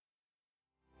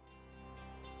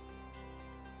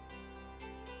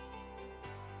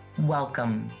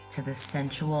Welcome to the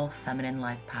Sensual Feminine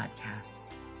Life podcast.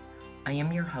 I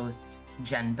am your host,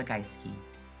 Jen Bagaiski,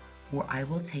 where I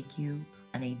will take you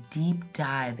on a deep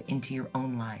dive into your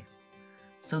own life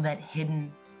so that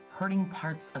hidden, hurting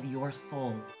parts of your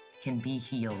soul can be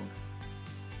healed.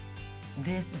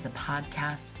 This is a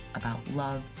podcast about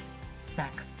love,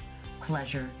 sex,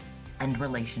 pleasure, and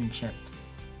relationships.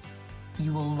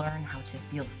 You will learn how to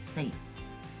feel safe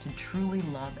to truly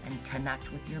love and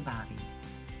connect with your body.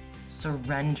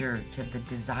 Surrender to the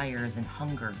desires and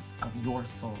hungers of your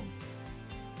soul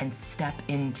and step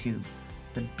into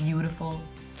the beautiful,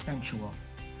 sensual,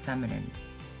 feminine,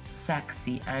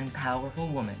 sexy, and powerful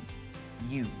woman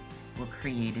you were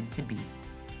created to be.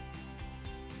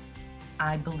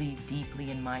 I believe deeply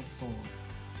in my soul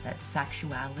that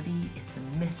sexuality is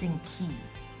the missing key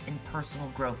in personal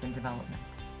growth and development.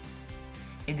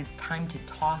 It is time to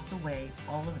toss away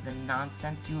all of the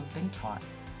nonsense you have been taught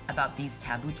about these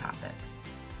taboo topics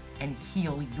and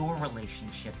heal your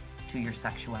relationship to your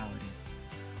sexuality.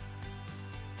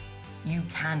 You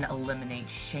can eliminate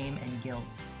shame and guilt,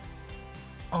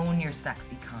 own your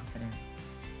sexy confidence,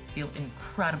 feel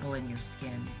incredible in your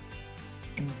skin,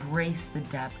 embrace the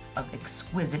depths of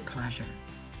exquisite pleasure,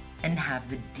 and have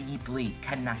the deeply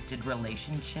connected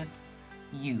relationships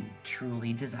you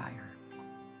truly desire.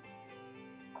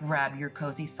 Grab your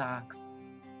cozy socks,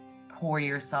 pour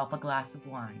yourself a glass of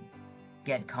wine,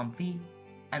 get comfy,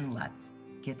 and let's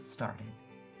get started.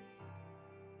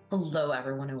 Hello,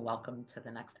 everyone, and welcome to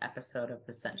the next episode of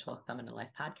the Sensual Feminine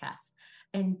Life podcast.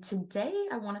 And today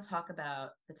I want to talk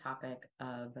about the topic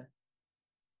of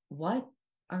what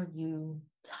are you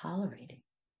tolerating?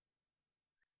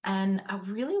 And I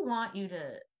really want you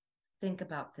to think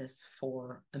about this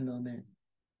for a moment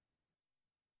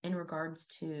in regards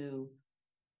to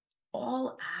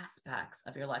all aspects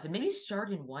of your life, and maybe start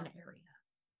in one area.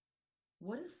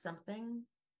 What is something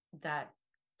that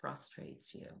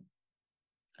frustrates you,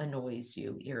 annoys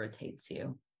you, irritates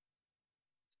you?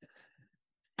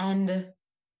 And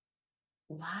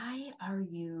why are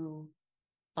you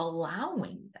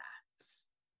allowing that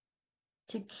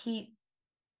to keep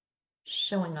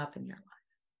showing up in your life?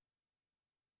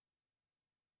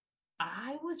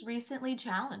 I was recently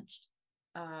challenged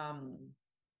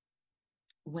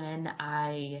when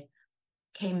I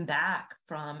came back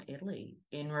from Italy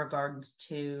in regards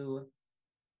to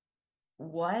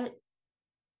what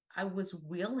I was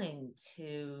willing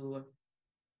to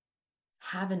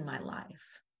have in my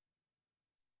life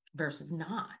versus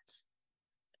not.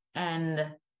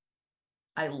 And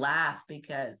I laugh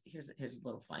because here's a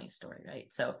little funny story,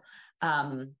 right? So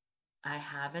I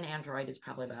have an Android. It's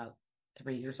probably about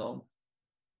 3 years old.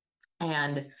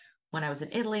 And when I was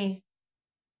in Italy,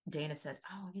 Dana said,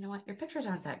 "Oh, you know what? Your pictures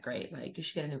aren't that great. Like, you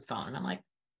should get a new phone." And I'm like,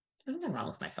 "There's nothing wrong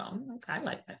with my phone. Like, I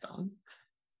like my phone."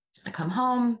 I come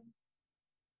home,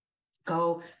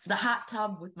 go to the hot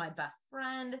tub with my best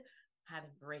friend,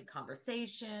 having great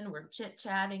conversation. We're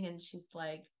chit-chatting, and she's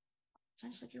like,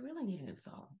 "You really need a new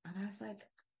phone." And I was like,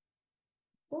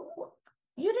 "Well,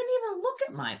 you didn't even look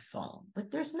at my phone.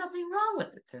 Like, there's nothing wrong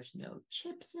with it. There's no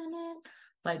chips in it.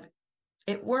 Like,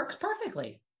 it works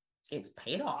perfectly. It's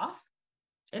paid off.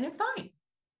 And it's fine."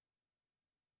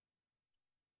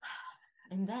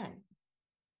 And then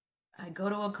I go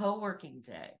to a co-working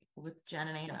day with Jen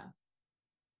and Ada.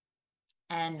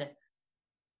 And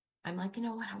I'm like, you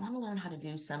know what? I want to learn how to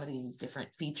do some of these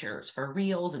different features for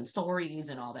reels and stories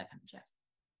and all that kind of jazz.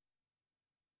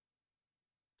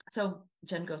 So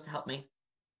Jen goes to help me.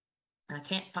 And I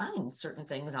can't find certain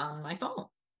things on my phone.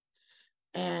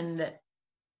 And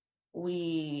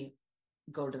we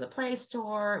go to the Play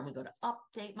Store and we go to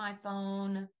update my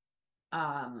phone.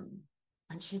 And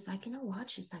she's like, "You know what?"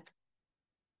 She's like,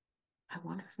 "I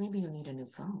wonder if maybe you need a new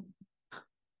phone."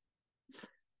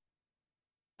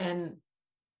 And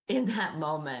in that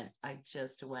moment, I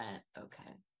just went,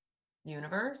 okay,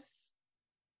 universe,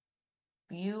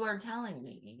 you are telling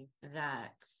me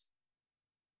that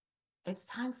it's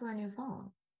time for a new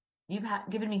phone. You've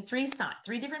given me three signs,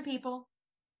 three different people,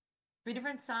 three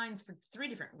different signs for three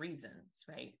different reasons,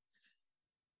 right?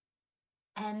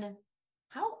 And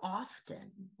how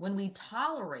often, when we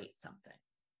tolerate something,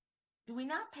 do we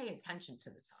not pay attention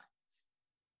to the signs,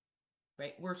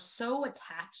 right? We're so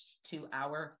attached to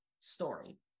our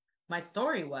story. My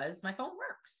story was my phone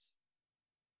works.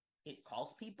 It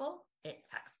calls people, it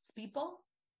texts people,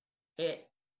 it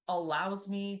allows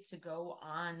me to go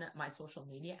on my social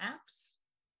media apps.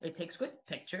 It takes good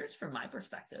pictures from my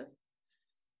perspective.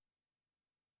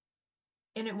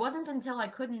 And it wasn't until I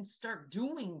couldn't start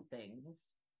doing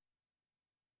things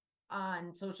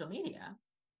on social media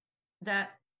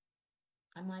that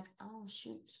I'm like, oh,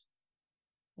 shoot,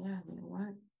 yeah, you know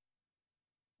what?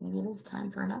 Maybe it is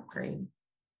time for an upgrade.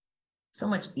 So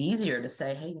much easier to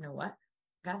say, hey, you know what?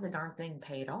 Got the darn thing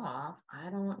paid off. I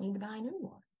don't need to buy a new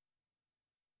one.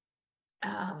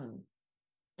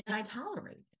 And I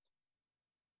tolerated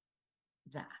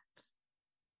that.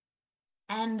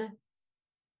 And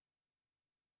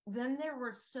then there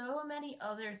were so many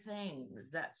other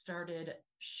things that started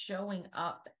showing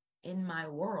up in my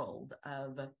world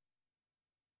of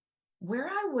where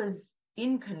I was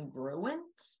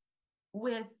incongruent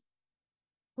with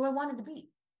who I wanted to be.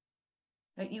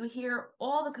 Like you hear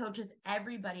all the coaches,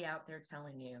 everybody out there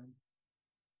telling you,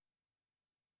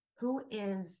 who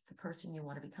is the person you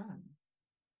want to become?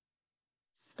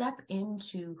 Step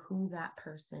into who that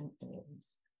person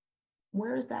is.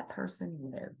 Where does that person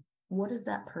live? What does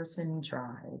that person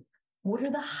drive? What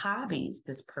are the hobbies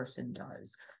this person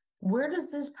does? Where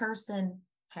does this person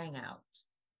hang out?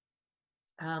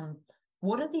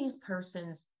 What are these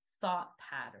person's thought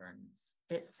patterns,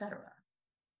 etc.?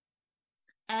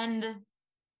 And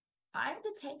I had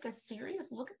to take a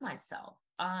serious look at myself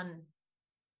on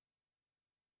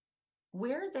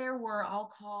where there were,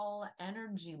 I'll call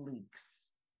energy leaks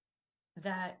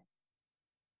that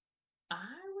I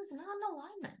was not in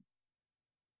alignment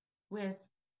with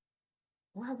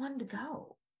where I wanted to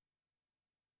go.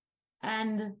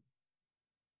 And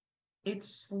it's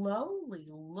slowly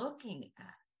looking at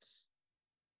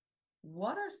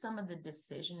what are some of the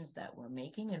decisions that we're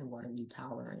making and what are you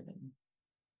tolerating?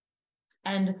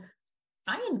 And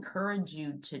I encourage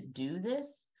you to do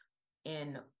this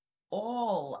in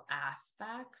all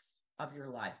aspects of your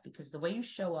life, because the way you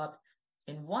show up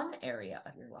in one area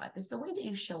of your life is the way that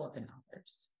you show up in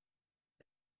others.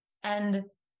 And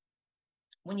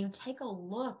when you take a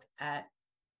look at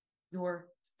your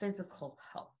physical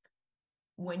health,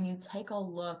 when you take a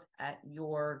look at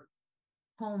your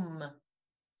home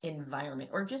environment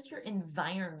or just your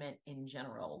environment in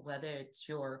general, whether it's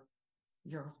your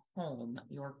home,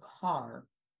 your car,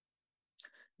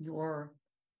 your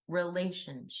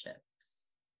relationships,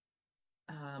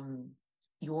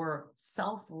 your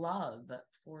self-love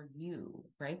for you,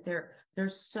 right?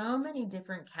 There's so many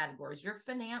different categories. Your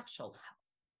financial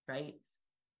health, right?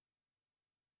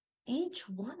 Each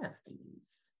one of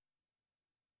these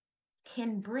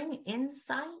can bring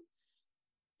insights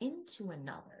into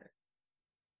another.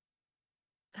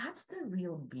 That's the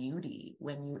real beauty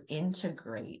when you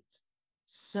integrate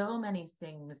so many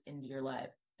things into your life.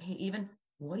 Hey, even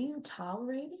what are you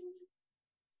tolerating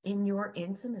in your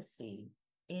intimacy,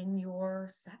 in your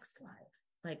sex life?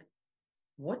 Like,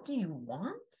 what do you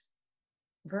want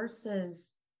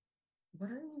versus what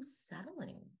are you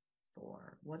settling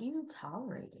for? What are you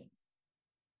tolerating?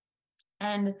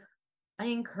 And I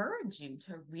encourage you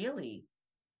to really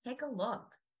take a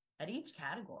look at each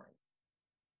category.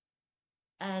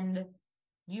 And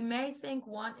you may think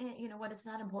one, you know what, it's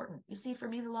not important. You see, for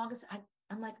me, the longest,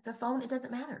 I'm like, the phone, it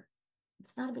doesn't matter.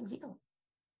 It's not a big deal.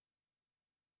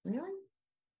 Really?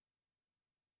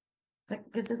 Like,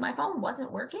 because if my phone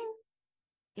wasn't working,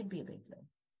 it'd be a big deal.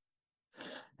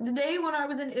 The day when I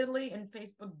was in Italy and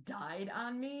Facebook died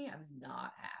on me, I was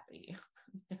not happy.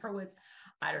 There was,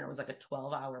 I don't know, it was like a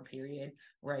 12-hour period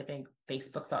where I think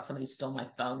Facebook thought somebody stole my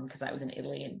phone because I was in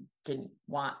Italy and didn't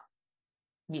want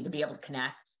me to be able to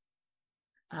connect.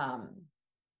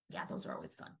 Yeah, those are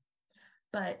always fun.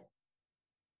 But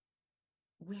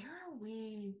where are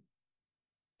we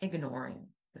ignoring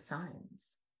the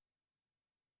signs?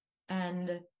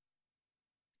 And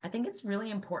I think it's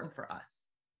really important for us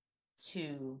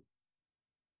to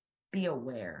be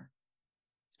aware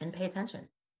and pay attention.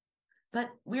 But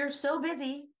we're so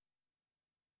busy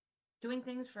doing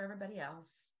things for everybody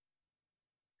else.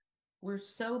 We're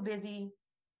so busy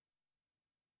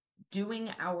doing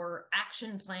our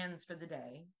action plans for the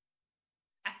day,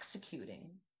 executing,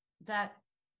 that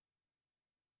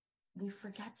we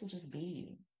forget to just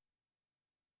be.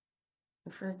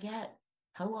 We forget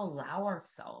how to allow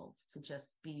ourselves to just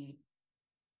be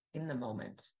in the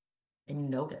moment and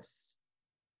notice.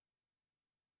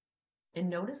 And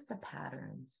notice the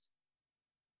patterns.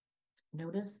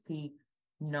 Notice the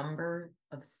number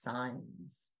of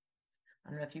signs. I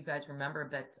don't know if you guys remember,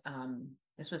 but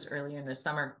this was earlier in the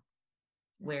summer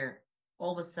where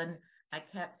all of a sudden I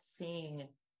kept seeing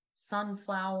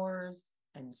sunflowers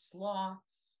and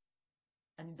sloths.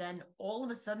 And then all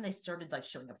of a sudden they started like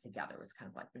showing up together. It was kind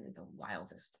of like really the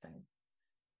wildest thing.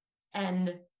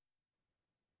 And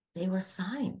they were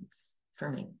signs for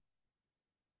me.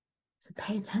 So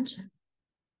pay attention.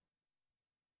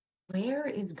 Where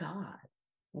is God?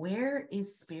 Where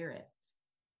is spirit?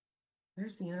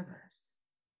 Where's the universe?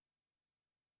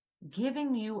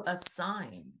 Giving you a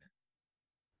sign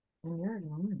And you're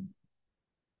alone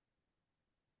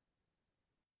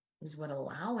is what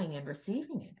allowing and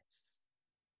receiving is.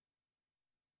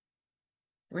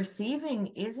 Receiving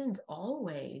isn't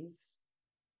always,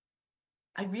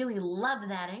 I really love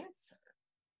that answer.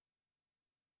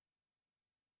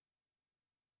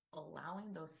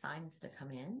 Allowing those signs to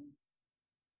come in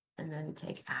and then to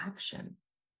take action.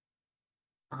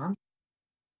 I'm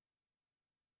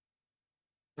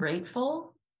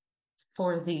grateful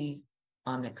for the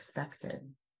unexpected.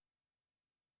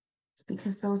 It's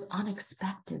because those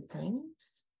unexpected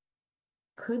things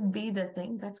could be the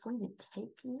thing that's going to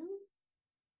take you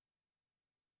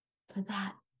to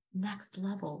that next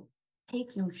level,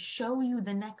 show you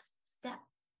the next step.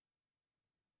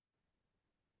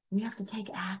 We have to take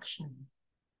action.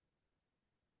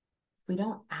 If we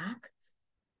don't act,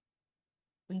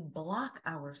 we block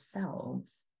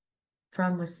ourselves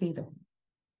from receiving.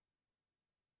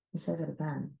 Let me say that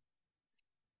again.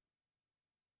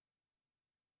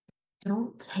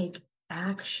 Don't take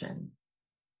action.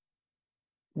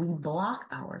 We block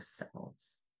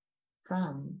ourselves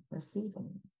from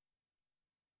receiving.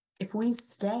 If we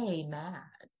stay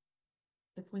mad,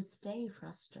 if we stay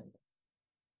frustrated,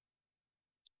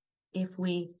 if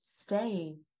we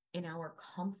stay in our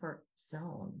comfort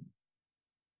zone,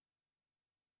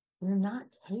 we're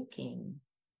not taking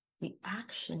the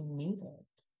action needed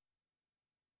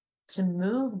to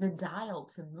move the dial,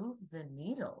 to move the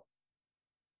needle,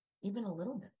 even a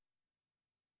little bit.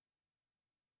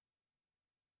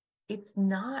 It's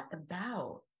not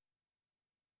about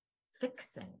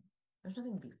fixing. There's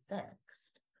nothing to be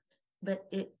fixed, but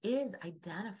it is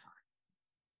identifying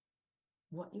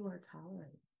what you are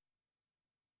tolerating.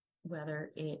 Whether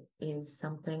it is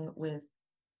something with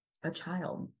a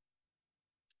child,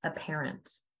 a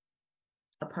parent,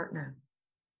 a partner,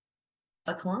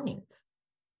 a client,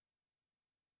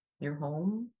 your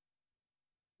home,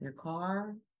 your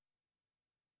car,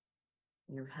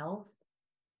 your health,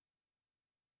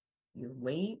 your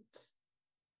weight,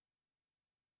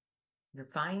 your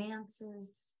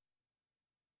finances.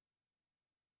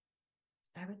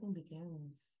 Everything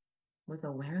begins with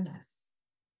awareness.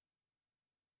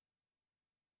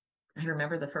 I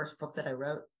remember the first book that I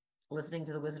wrote, Listening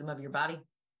to the Wisdom of Your Body.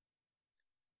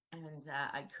 And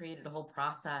I created a whole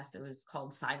process. It was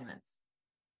called Silence.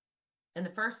 And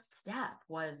the first step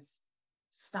was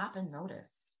stop and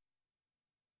notice.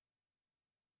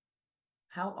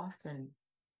 How often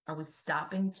are we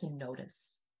stopping to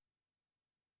notice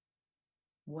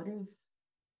what is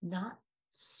not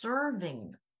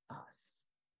serving us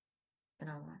in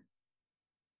our life?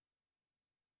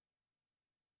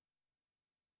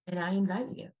 And I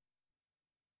invite you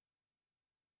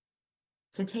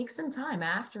to take some time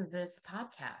after this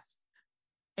podcast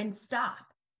and stop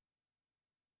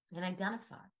and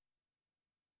identify.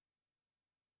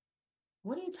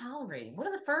 What are you tolerating? What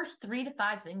are the first 3 to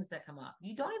 5 things that come up?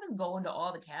 You don't even go into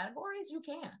all the categories, you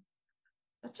can.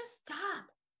 But just stop.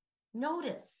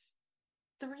 Notice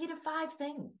 3 to 5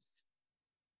 things.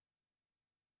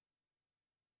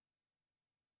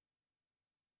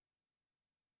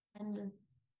 And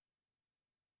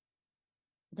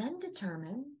then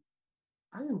determine,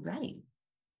 are you ready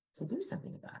to do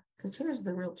something about it? Because here's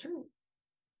the real truth.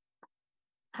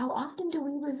 How often do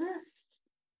we resist?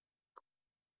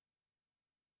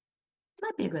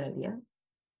 Might be a good idea,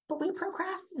 but we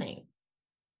procrastinate.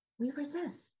 We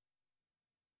resist.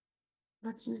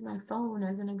 Let's use my phone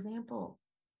as an example.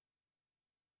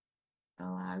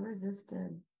 Oh, I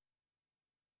resisted.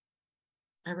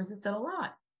 I resisted a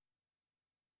lot.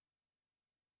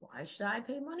 Why should I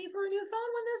pay money for a new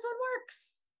phone when this one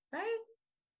works, right?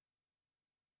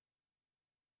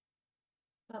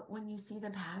 But when you see the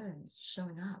patterns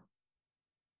showing up,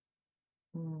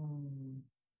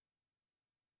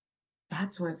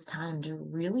 that's where it's time to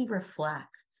really reflect.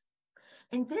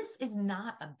 And this is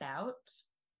not about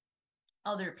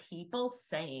other people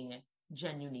saying,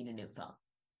 Jen, you need a new phone,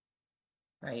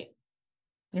 right?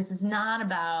 This is not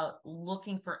about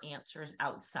looking for answers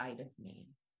outside of me.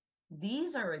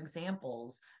 These are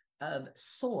examples of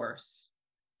source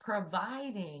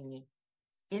providing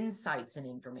insights and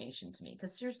information to me.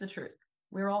 Because here's the truth.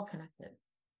 We're all connected,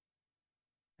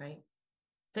 right?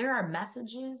 There are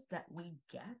messages that we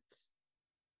get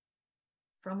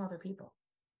from other people.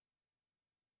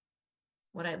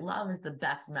 What I love is the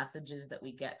best messages that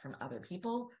we get from other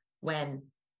people when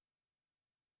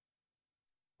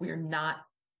we're not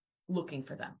looking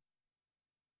for them.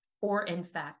 Or in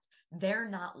fact, they're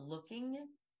not looking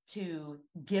to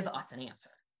give us an answer,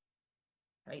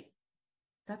 right?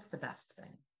 That's the best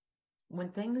thing. When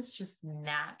things just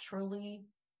naturally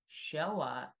show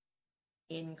up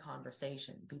in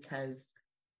conversation, because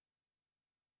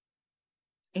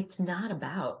it's not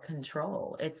about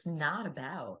control. It's not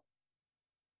about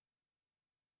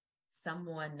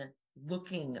someone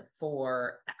looking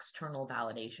for external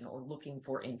validation or looking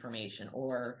for information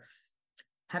or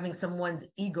having someone's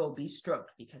ego be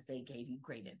stroked because they gave you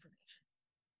great information.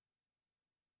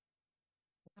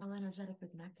 We're all energetically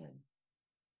connected.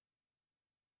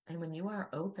 And when you are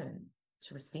open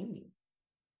to receive,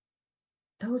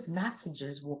 those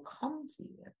messages will come to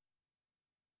you.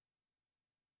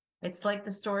 It's like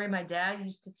the story my dad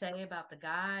used to say about the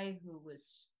guy who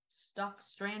was stuck,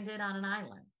 stranded on an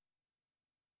island,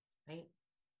 right?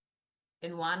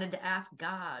 And wanted to ask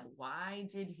God, why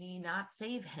did he not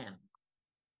save him?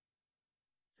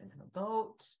 Sent him a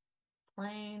boat,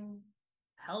 plane,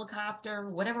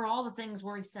 helicopter, whatever all the things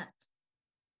were he sent.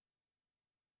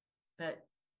 But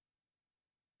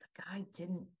the guy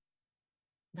didn't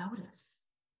notice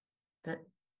that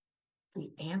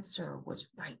the answer was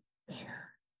right there.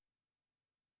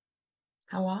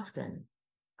 How often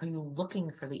are you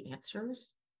looking for the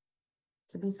answers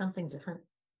to be something different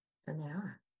than they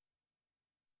are?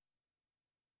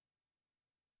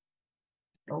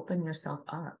 Open yourself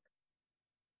up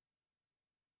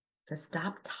to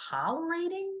stop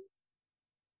tolerating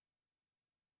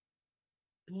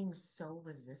being so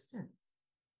resistant.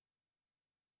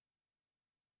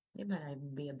 It might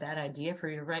even be a bad idea for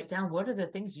you to write down, what are the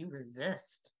things you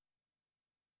resist?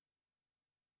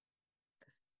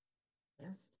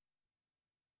 Yes,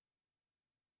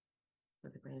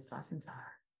 where the greatest lessons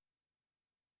are.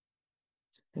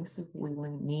 This is what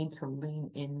we need to lean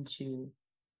into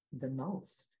the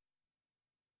most.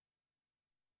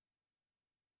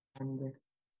 And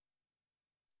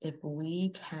if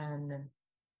we can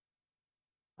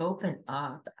open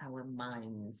up our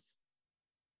minds,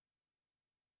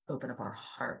 open up our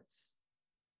hearts,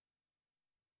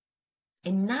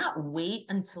 and not wait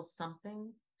until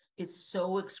something is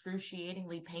so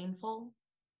excruciatingly painful.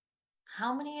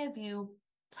 How many of you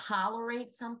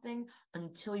tolerate something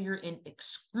until you're in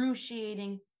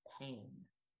excruciating pain?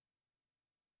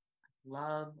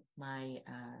 Love my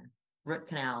root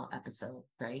canal episode,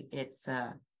 right? It's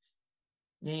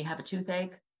you have a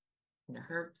toothache and it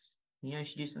hurts. You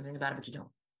should do something about it, but you don't.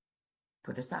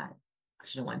 Put it aside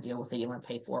because you don't want to deal with it. You don't want to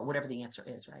pay for it, whatever the answer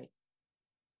is, right?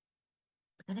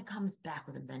 But then it comes back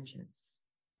with a vengeance.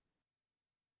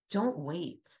 Don't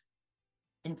wait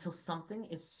until something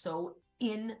is so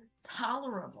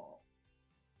intolerable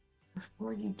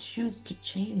before you choose to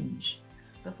change,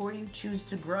 before you choose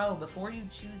to grow, before you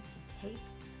choose to take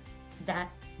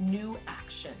that new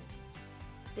action.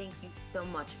 Thank you so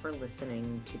much for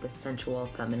listening to the Sensual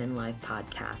Feminine Life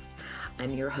podcast.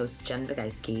 I'm your host, Jen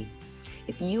Bogajski.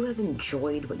 If you have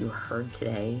enjoyed what you heard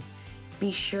today,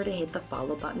 be sure to hit the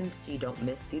follow button so you don't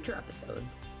miss future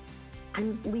episodes.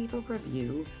 And leave a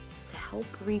review to help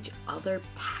reach other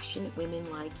passionate women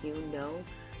like you. Know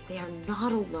they are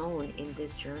not alone in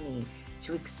this journey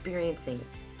to experiencing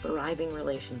thriving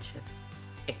relationships,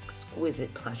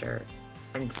 exquisite pleasure,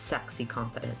 and sexy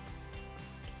confidence.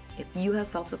 If you have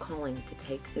felt a calling to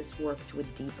take this work to a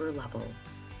deeper level,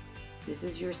 this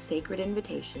is your sacred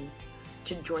invitation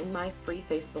to join my free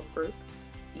Facebook group,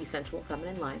 The Sensual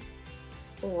Feminine Life,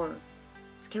 or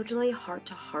schedule a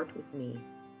heart-to-heart with me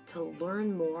to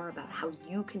learn more about how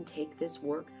you can take this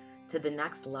work to the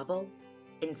next level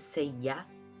and say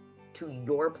yes to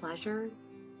your pleasure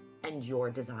and your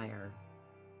desire.